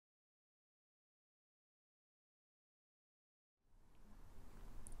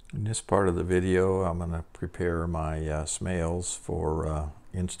In this part of the video, I'm going to prepare my SMAILs for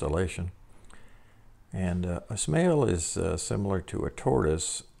installation. And a SMAIL is similar to a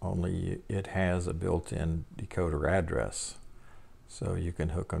tortoise, only it has a built-in decoder address. So you can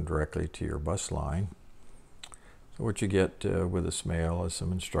hook them directly to your bus line. So what you get with a SMAIL is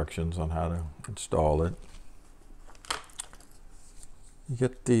some instructions on how to install it. You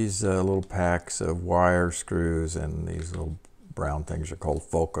get these little packs of wire screws, and these little brown things are called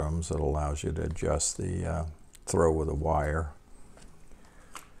fulcrums that allows you to adjust the throw of the wire.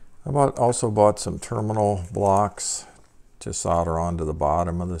 I also bought some terminal blocks to solder onto the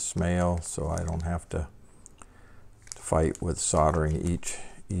bottom of the SMAIL, so I don't have to fight with soldering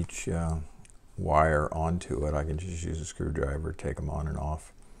each wire onto it. I can just use a screwdriver, take them on and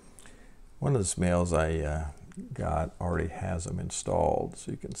off. One of the SMAILs I got already has them installed,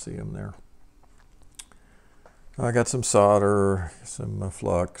 so you can see them there. I got some solder, some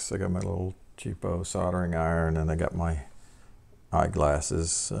flux. I got my little cheapo soldering iron, and I got my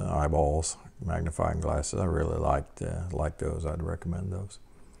eyeglasses, eyeballs, magnifying glasses. I really like those. I'd recommend those.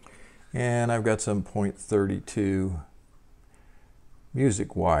 And I've got some .32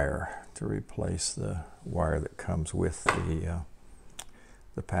 music wire to replace the wire that comes with the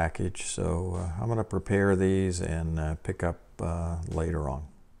package. So I'm going to prepare these and pick up later on.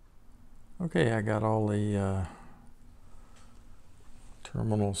 Okay, I got all the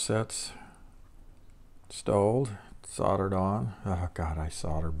terminal sets installed, soldered on. Oh God, I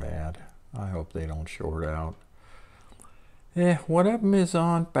solder bad. I hope they don't short out. One of them is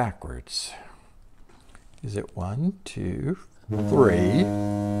on backwards. Is it 1, 2, 3,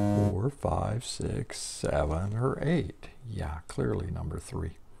 4, 5, 6, 7, or 8? Yeah, clearly number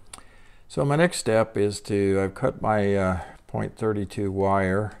 3. So my next step is I've cut my .32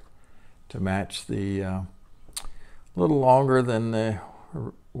 wire to match the little longer than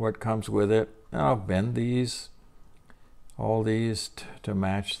what comes with it. And I'll bend all these to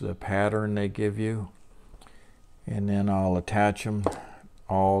match the pattern they give you, and then I'll attach them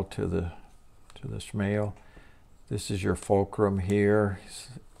all to the SMAIL. This is your fulcrum here.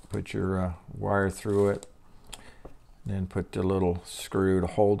 Put your wire through it, then put the little screw to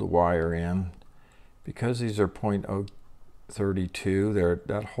hold the wire in. Because these are .032,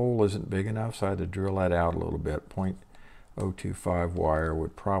 that hole isn't big enough, so I had to drill that out a little bit. .025 wire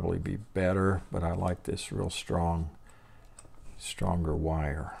would probably be better, but I like this real stronger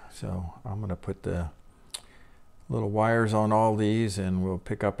wire. So I'm going to put the little wires on all these, and we'll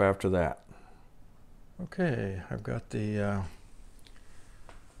pick up after that. Okay, I've got the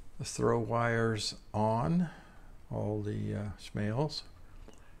throw wires on all the SMAILs,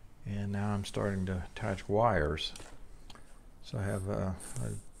 and now I'm starting to attach wires. So I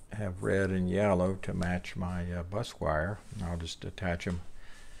have red and yellow to match my bus wire. And I'll just attach them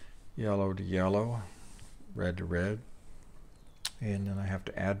yellow to yellow, red to red, and then I have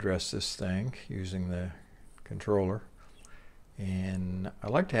to address this thing using the controller. And I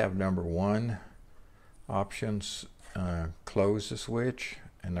like to have number 1 options close the switch,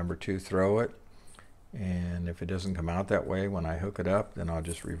 and number 2 throw it. And if it doesn't come out that way when I hook it up, then I'll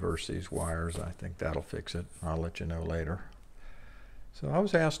just reverse these wires. I think that'll fix it. I'll let you know later. So I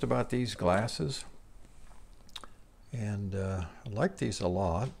was asked about these glasses, and I like these a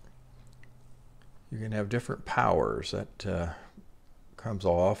lot. You can have different powers that comes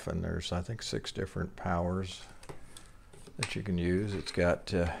off, and there's, I think, 6 different powers that you can use. It's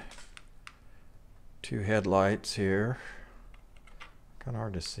got 2 headlights here. Kind of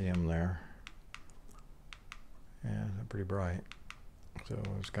hard to see them there. Yeah, they're pretty bright. So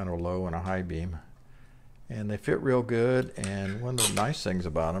it's kind of a low and a high beam. And they fit real good, and one of the nice things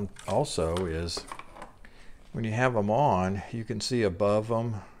about them also is when you have them on, you can see above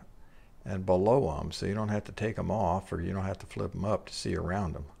them and below them, so you don't have to take them off, or you don't have to flip them up to see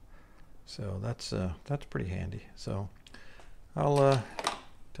around them. So that's pretty handy. So I'll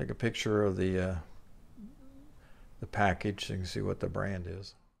take a picture of the package so you can see what the brand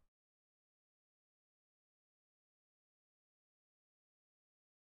is.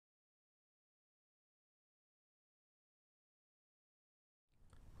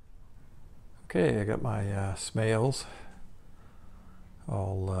 Okay, I got my SMAILs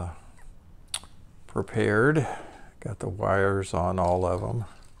all prepared. Got the wires on all of them.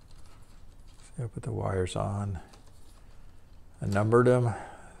 So I put the wires on. I numbered them,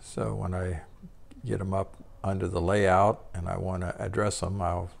 so when I get them up under the layout and I want to address them,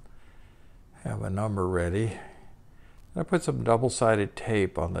 I'll have a number ready. I put some double-sided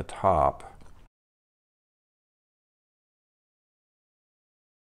tape on the top.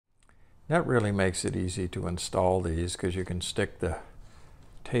 That really makes it easy to install these, because you can stick the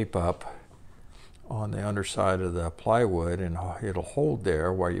tape up on the underside of the plywood, and it'll hold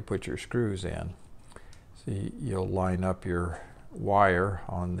there while you put your screws in. So you'll line up your wire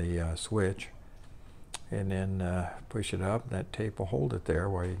on the switch and then push it up. That tape will hold it there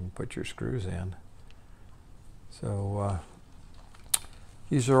while you can put your screws in. So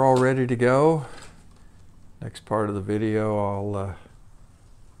these are all ready to go. Next part of the video, I'll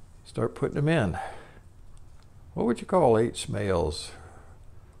start putting them in. What would you call 8 SMAILs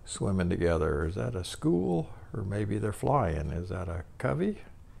swimming together? Is that a school, or maybe they're flying? Is that a covey?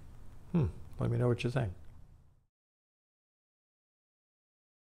 Let me know what you think.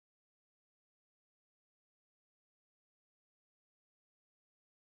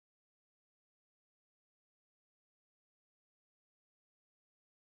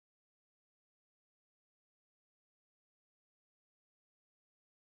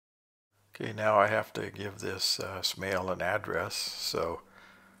 Okay, now I have to give this SMAIL an address, so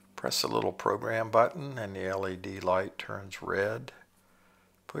press the little program button and the LED light turns red.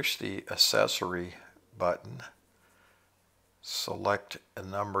 Push the accessory button, select a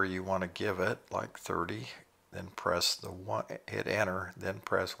number you want to give it, like 30, then press the 1, hit enter, then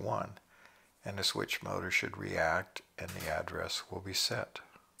press 1, and the switch motor should react and the address will be set.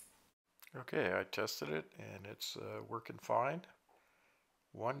 Okay, I tested it and it's working fine.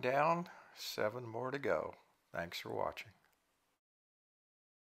 1 down, 7 more to go. Thanks for watching.